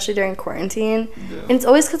 especially during quarantine. Yeah. And it's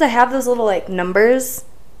always because I have those little, like, numbers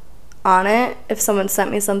on it if someone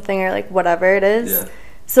sent me something or, like, whatever it is. Yeah.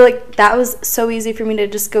 So, like, that was so easy for me to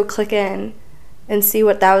just go click in and see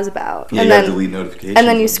what that was about. Yeah, and you then have delete notifications. And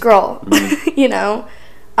then you scroll, you know?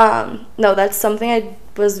 No, that's something I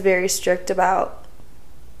was very strict about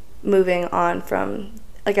moving on from.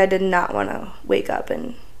 Like, I did not want to wake up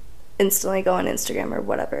and instantly go on Instagram or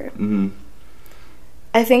whatever. Mm-hmm.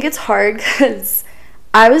 I think it's hard because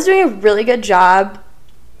I was doing a really good job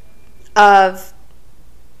of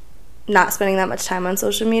not spending that much time on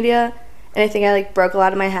social media, and I think I, like, broke a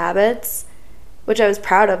lot of my habits, which I was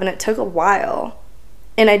proud of, and it took a while.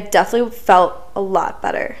 And I definitely felt a lot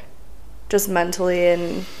better, just mentally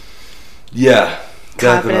and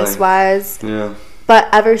confidence-wise. Yeah. But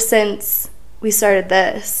ever since we started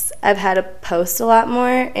this, I've had to post a lot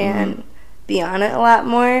more and be on it a lot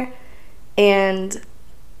more. And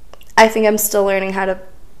I think I'm still learning how to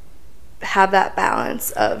have that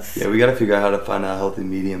balance of... Yeah, we got to figure out how to find a healthy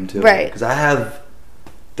medium, too. Right. Because I have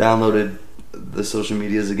downloaded the social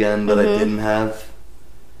medias again, but I didn't have.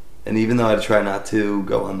 And even though I try not to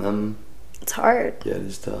go on them... It's hard. Yeah, it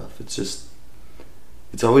is tough. It's just...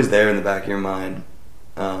 It's always there in the back of your mind.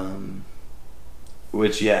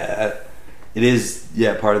 Which, yeah, it is,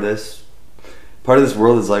 part of this. Part of this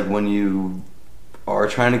world is like when you are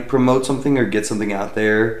trying to promote something or get something out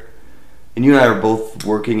there. And you and I are both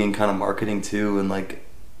working in kind of marketing too. And like,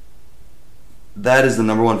 that is the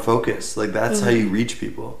number one focus. Like, that's how you reach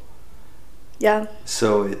people. Yeah.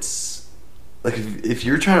 So it's like, if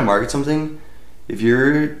you're trying to market something, if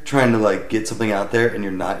you're trying to like get something out there and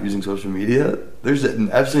you're not using social media, there's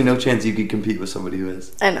absolutely no chance you could compete with somebody who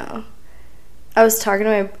is. I know. I was talking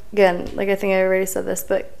to like, I think I already said this,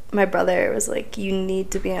 but my brother was like, you need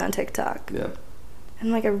to be on TikTok. Yeah.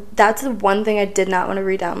 And like, that's the one thing I did not want to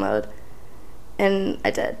re-download. And I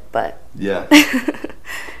did, but... Yeah.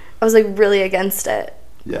 I was like really against it.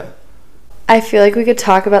 Yeah. I feel like we could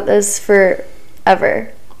talk about this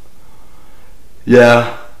forever.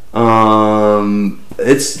 Yeah.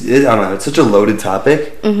 I don't know, it's such a loaded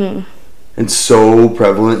topic. Mm-hmm. And so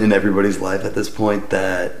prevalent in everybody's life at this point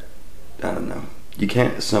that, I don't know, you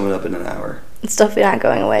can't sum it up in an hour. It's definitely not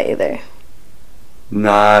going away either.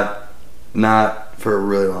 Not for a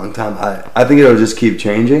really long time. I think it'll just keep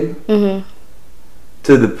changing. Mm-hmm.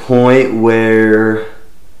 To the point where,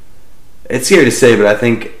 it's scary to say, but I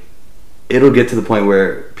think it'll get to the point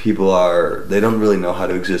where they don't really know how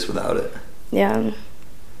to exist without it. Yeah.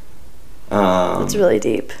 It's really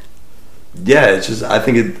deep. Yeah, it's just, I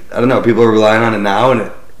don't know, people are relying on it now,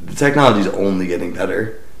 and the technology's only getting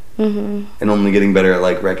better. Mm-hmm. And only getting better at,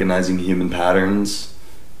 like, recognizing human patterns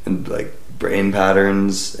and, like, brain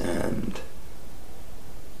patterns, and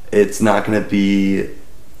it's not going to be,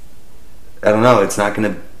 I don't know, it's not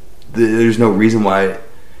going to, there's no reason why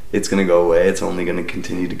it's going to go away. It's only going to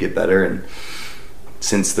continue to get better, and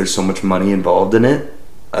since there's so much money involved in it,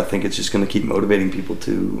 I think it's just going to keep motivating people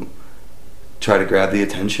to try to grab the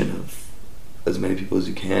attention of as many people as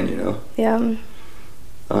you can, you know? Yeah.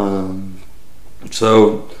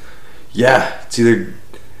 So, yeah, it's either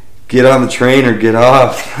get on the train or get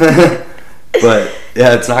off. But,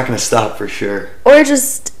 yeah, it's not going to stop for sure. Or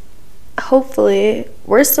just, hopefully,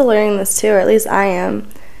 we're still learning this too, or at least I am.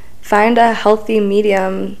 Find a healthy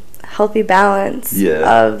medium, healthy balance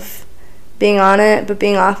of being on it, but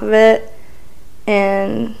being off of it.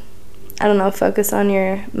 And, I don't know, focus on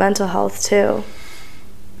your mental health too.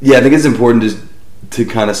 Yeah, I think it's important to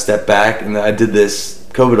kind of step back. And I did this,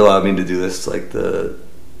 COVID allowed me to do this, like the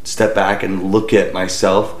step back and look at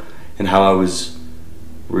myself and how I was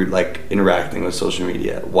like interacting with social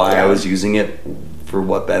media, why I was using it, for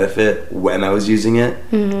what benefit, when I was using it,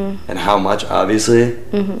 and how much, obviously.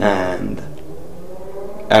 And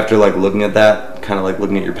after like looking at that, kind of like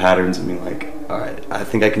looking at your patterns and being like, all right, I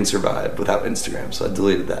think I can survive without Instagram, so I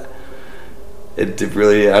deleted that. It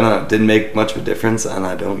really, I don't know, didn't make much of a difference, and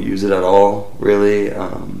I don't use it at all, really.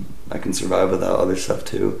 I can survive without other stuff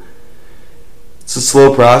too. It's a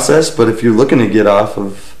slow process, but if you're looking to get off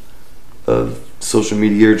of social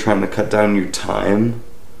media or trying to cut down your time,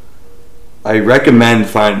 I recommend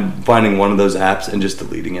finding one of those apps and just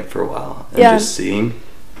deleting it for a while and just seeing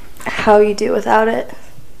how you do without it.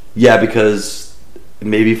 Yeah, because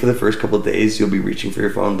maybe for the first couple of days you'll be reaching for your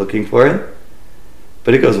phone looking for it,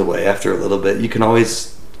 but it goes away after a little bit. You can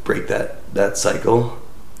always break that cycle.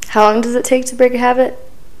 How long does it take to break a habit?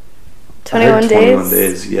 21 days? 21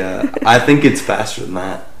 days, yeah. I think it's faster than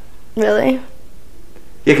that. Really? Yeah,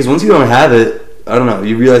 because once you don't have it, I don't know,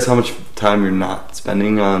 you realize how much time you're not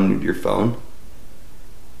spending on your phone.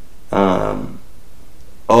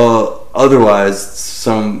 Otherwise,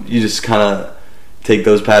 you just kind of take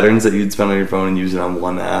those patterns that you'd spend on your phone and use it on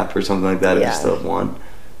one app or something like that if you still have one.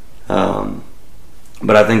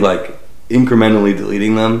 But I think like incrementally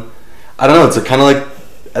deleting them, I don't know, it's kind of like,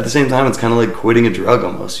 at the same time, it's kind of like quitting a drug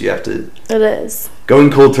almost. You have to... It is. Going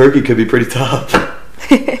cold turkey could be pretty tough.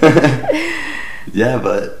 Yeah,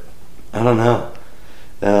 but I don't know.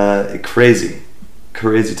 Crazy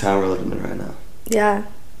time we're living in right now. Yeah.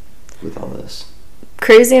 With all this.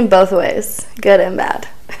 Crazy in both ways, good and bad.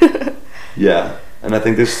 Yeah, and I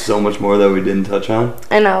think there's so much more that we didn't touch on.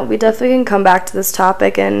 I know, we definitely can come back to this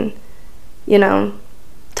topic and,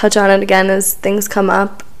 touch on it again as things come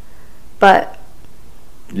up, but...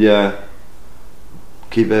 Yeah.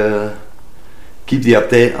 Keep the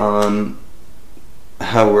update on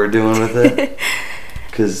how we're doing with it.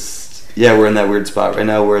 Because, we're in that weird spot right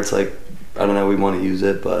now where it's like, I don't know, we want to use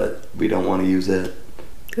it, but we don't want to use it.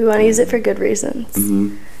 We want to use it for good reasons.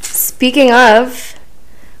 Mm-hmm. Speaking of,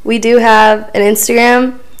 we do have an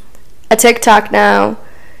Instagram, a TikTok now,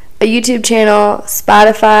 a YouTube channel,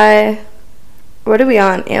 Spotify. What are we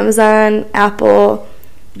on? Amazon, Apple,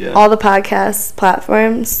 all the podcast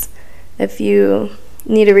platforms if you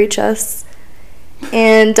need to reach us.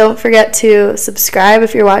 And don't forget to subscribe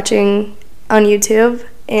if you're watching on YouTube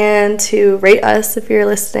and to rate us if you're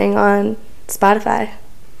listening on Spotify.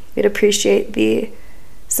 We'd appreciate the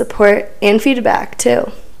support and feedback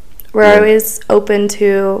too. We're always open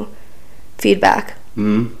to feedback.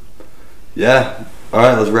 Mm-hmm. Yeah. All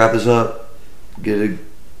right, let's wrap this up. Get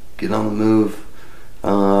on the move.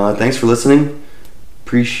 Thanks for listening.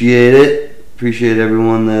 Appreciate it. Appreciate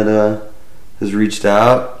everyone that has reached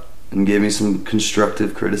out and gave me some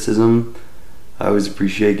constructive criticism. I always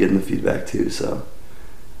appreciate getting the feedback too. So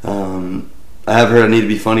I have heard I need to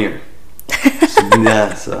be funnier.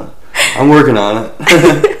 So I'm working on it.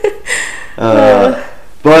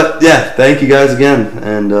 But yeah, thank you guys again,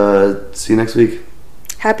 and see you next week.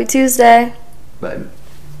 Happy Tuesday. Bye.